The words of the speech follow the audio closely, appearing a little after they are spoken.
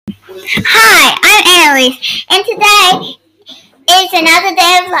Hi, I'm Annalise, and today is another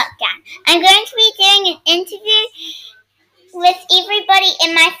day of lockdown. I'm going to be doing an interview with everybody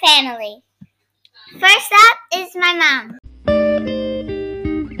in my family. First up is my mum.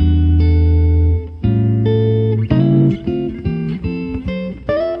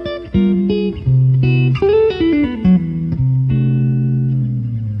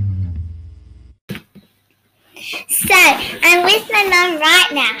 So, I'm with my mum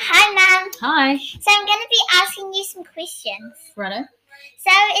right now. Hi, Mum. Hi. So, I'm going to be asking you some questions. Righto. So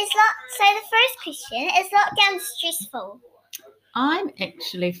the first question, is lockdown stressful? I'm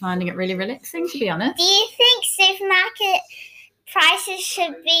actually finding it really relaxing, to be honest. Do you think supermarket prices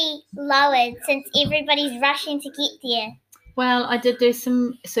should be lowered since everybody's rushing to get there? Well, I did do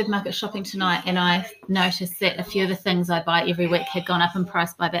some supermarket shopping tonight, and I noticed that a few of the things I buy every week had gone up in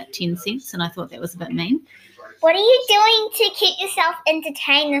price by about 10 cents, and I thought that was a bit mean. What are you doing to keep yourself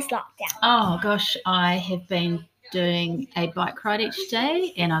entertained this lockdown? Oh, gosh, I have been doing a bike ride each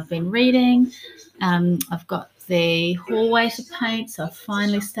day, and I've been reading. I've got the hallway to paint, so I've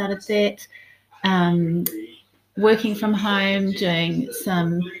finally started that. Working from home, doing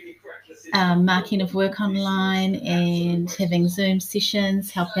some marking of work online and having Zoom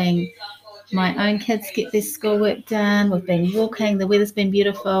sessions, helping my own kids get their schoolwork done. We've been walking. The weather's been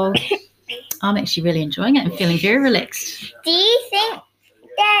beautiful. I'm actually really enjoying it and feeling very relaxed. Do you think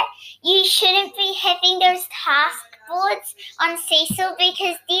that you shouldn't be having those task boards on Cecil,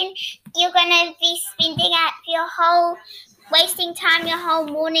 because then you're going to be wasting time your whole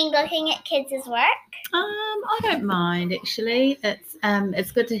morning looking at kids' work? I don't mind, actually.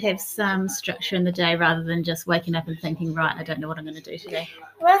 It's good to have some structure in the day rather than just waking up and thinking, right, I don't know what I'm going to do today.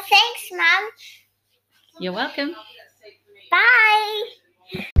 Well, thanks, Mum. You're welcome. Bye.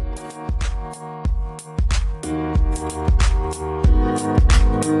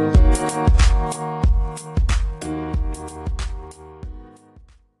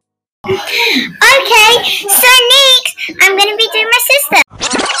 Okay, so next I'm going to be doing my sister.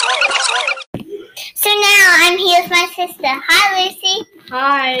 So now I'm here with my sister. Hi, Lucy.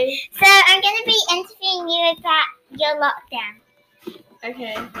 Hi. So I'm going to be interviewing you about your lockdown.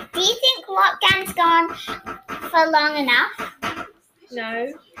 Okay. Do you think lockdown's gone for long enough?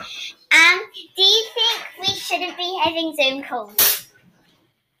 No. Do you think we shouldn't be having Zoom calls?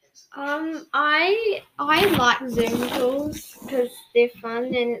 I like Zoom calls because they're fun,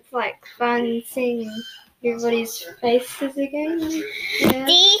 and it's like fun seeing everybody's faces again. Yeah.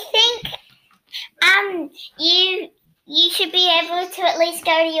 Do you think you should be able to at least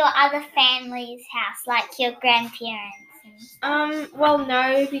go to your other family's house, like your grandparents? Well,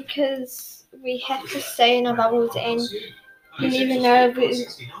 no, because we have to stay in our bubbles, and you never know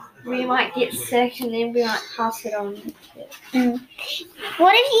if we might get sick, and then we might pass it on.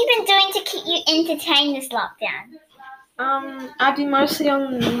 What have you been doing to keep you entertained this lockdown? I've been mostly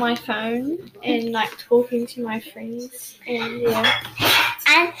on my phone and like talking to my friends, and yeah.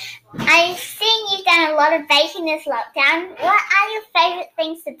 And I've seen you've done a lot of baking this lockdown. What are your favourite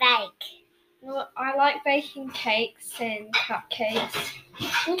things to bake? Well, I like baking cakes and cupcakes.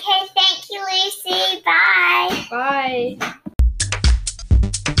 Okay, thank you, Lucy. Bye. Bye.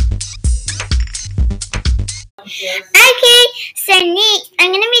 Okay, so next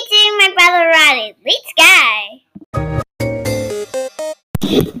I'm going to be doing my brother Riley. Let's go.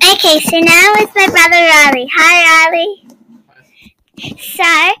 Okay, so now it's my brother Riley. Hi, Riley. So,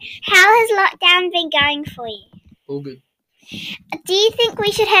 how has lockdown been going for you? All good. Do you think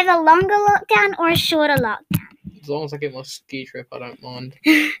we should have a longer lockdown or a shorter lockdown? As long as I get my ski trip, I don't mind.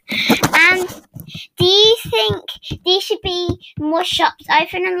 Do you think there should be more shops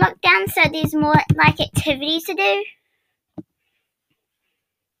open in lockdown so there's more like activities to do?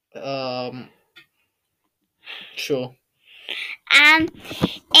 Sure. And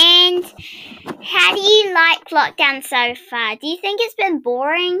how do you like lockdown so far? Do you think it's been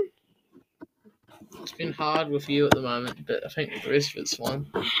boring? It's been hard with you at the moment, but I think the rest of it's fine.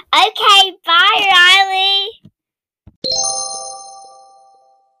 Okay, bye, Riley.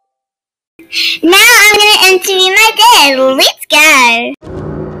 Now I'm going to interview my dad. Let's go.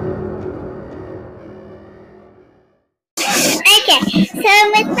 Okay, so I'm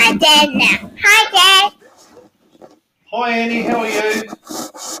with my dad now. Hi, Dad. Hi Annie, how are you?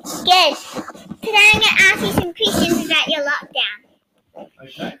 Good. Today I'm going to ask you some questions about your lockdown.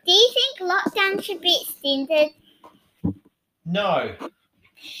 Okay. Do you think lockdown should be extended? No.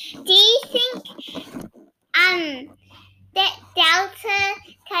 Do you think that Delta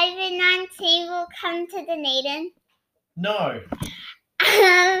COVID-19 will come to Dunedin? No.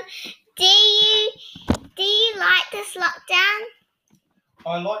 Do you like this lockdown?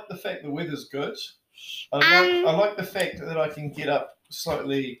 I like the fact the weather's good. I Um, like the fact that I can get up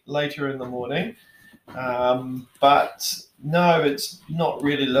slightly later in the morning. But no, it's not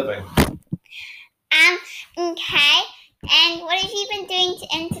really living. Okay. And what have you been doing to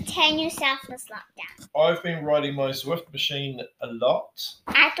entertain yourself this lockdown? I've been riding my Zwift machine a lot.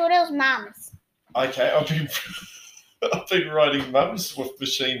 I thought it was Mum's. Okay, I've been riding Mum's Zwift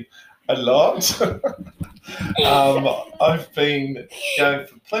machine a lot. I've been going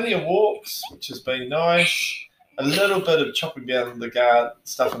for plenty of walks, which has been nice. A little bit of chopping down the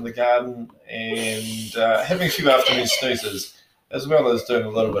stuff in the garden, and having a few afternoon snoozes, as well as doing a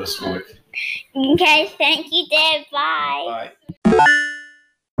little bit of schoolwork. Okay, thank you, Dad. Bye. Bye.